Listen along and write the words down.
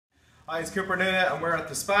Hi, it's Cooper Nuna and we're at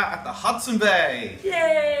the spa at the Hudson Bay.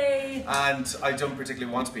 Yay! And I don't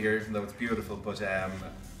particularly want to be here even though it's beautiful, but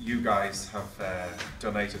you guys have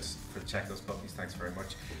donated for the Check Those Puppies, thanks very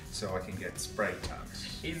much, so I can get spray tanned.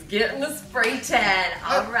 He's getting the spray tan,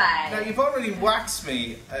 alright. Now you've already waxed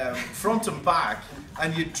me front and back,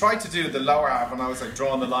 and you tried to do the lower half and I was like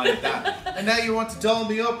drawing the line at that. And now you want to doll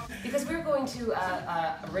me up? Because we're going to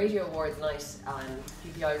a radio awards night on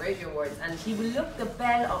PPI Radio Awards, and he will look the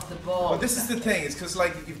belle of the ball. Well, this is the thing, it's because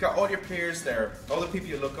like you've got all your peers there, all the people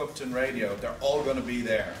you look up to in radio, they're all going to be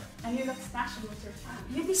there. And you look smashing with your tan.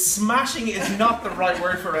 You'd be Smashing is not the right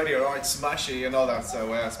word for radio, alright, smashy and all that,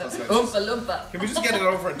 so I suppose let's Oompa loompa. can we just get it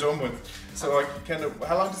over and done with? So I kind of,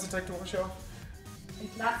 how long does it take to wash off?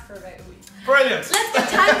 It lasts for about a week. Brilliant! Let's get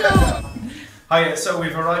tango! Hiya, so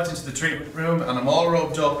we've arrived into the treatment room and I'm all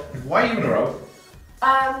robed up. Why are you in a robe?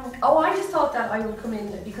 Oh, I just thought that I would come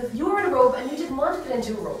in because you were in a robe and you didn't want to get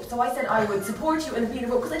into a robe. So I said I would support you and be in a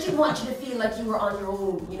robe because I didn't want you to feel like you were on your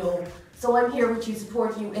own, you know. So I'm here with you,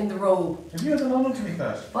 supporting you in the robe. Have you had an honor to me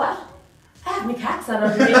that? What? I have my cats on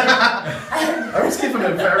underneath. I was given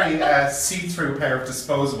a very see-through pair of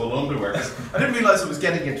disposable underwear because I didn't realise it was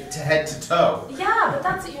getting it to head to toe. Yeah, but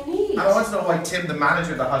that's what you need. And I want to know why Tim, the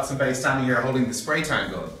manager of the Hudson Bay, is standing here holding the spray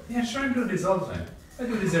tan gun. Yeah, sure, I'm doing this all the time. I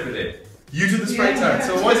do this every day. You do the spray tan, Yeah.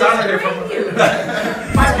 so why is that here from?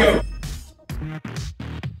 Let's go.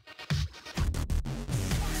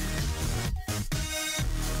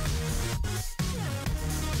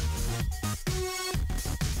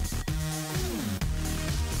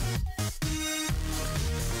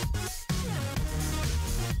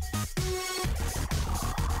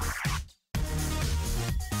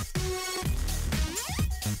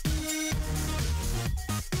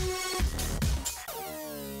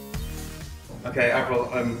 Okay, April,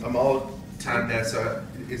 I'm all tanned now, so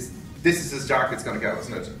this is as dark it's going to go,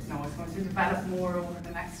 isn't it? No, it's going to develop more over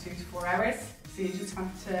the next 2 to 4 hours. So you just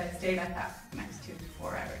have to stay like that for the next 2 to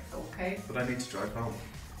 4 hours, okay? But I need to drive home.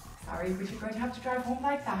 Sorry, but you're going to have to drive home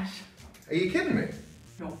like that. Are you kidding me?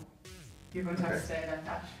 No, you're going to have to stay like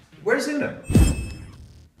that. Where's Una?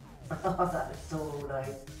 Oh, that is so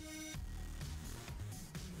nice.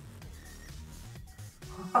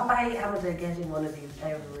 Why am I getting one of these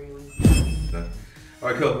every week? No.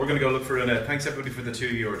 Alright, cool. We're going to go look for Una. Thanks everybody for the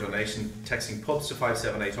 €2 donation. Texting PUBS to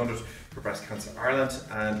 57800 for Breast Cancer Ireland.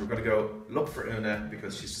 And we're going to go look for Una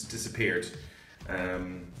because she's just disappeared.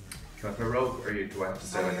 Can I have my robe or do I have to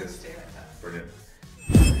stay like this? Stay like that. Brilliant.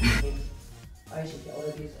 I should get one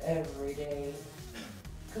of these every day.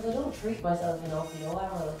 Because I don't treat myself enough, you know,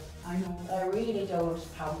 Avril. I know. I really don't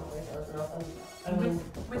pamper myself enough. I mean,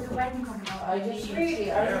 With the wedding coming up, I just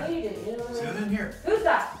really, I need it, you know what I mean? in here. Who's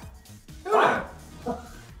that? Una!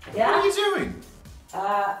 Yeah? What are you doing?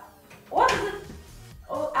 What is it?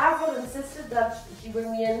 Oh, Avril insisted that she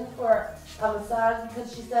bring me in for a massage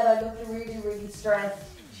because she said I looked really, really stressed.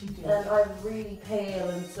 She did. And I'm really pale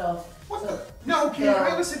and stuff. What So- the? No, okay, Yeah.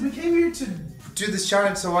 I listen, we came here to do this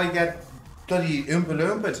challenge so I get bloody Oompa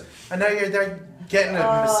Loompas. And now you're there getting a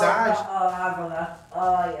massage. Oh, Avril,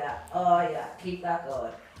 oh yeah, keep that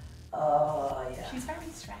going. Oh yeah. She's very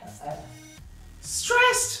stressed.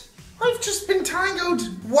 Stressed? I've just been tangled,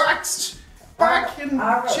 waxed, back and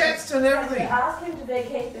Avril, chest and everything. Ask him to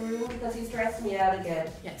vacate the room because he's stressed me out again.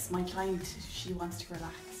 Yes, my client, she wants to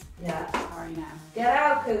relax. Yeah. Sorry now. Get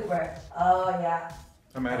out, Cooper. Oh yeah.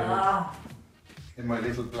 I'm out of Ah. it. In my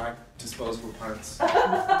little black disposable pants.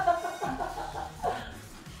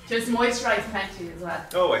 Just moisturise plenty as well.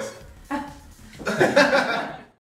 Always.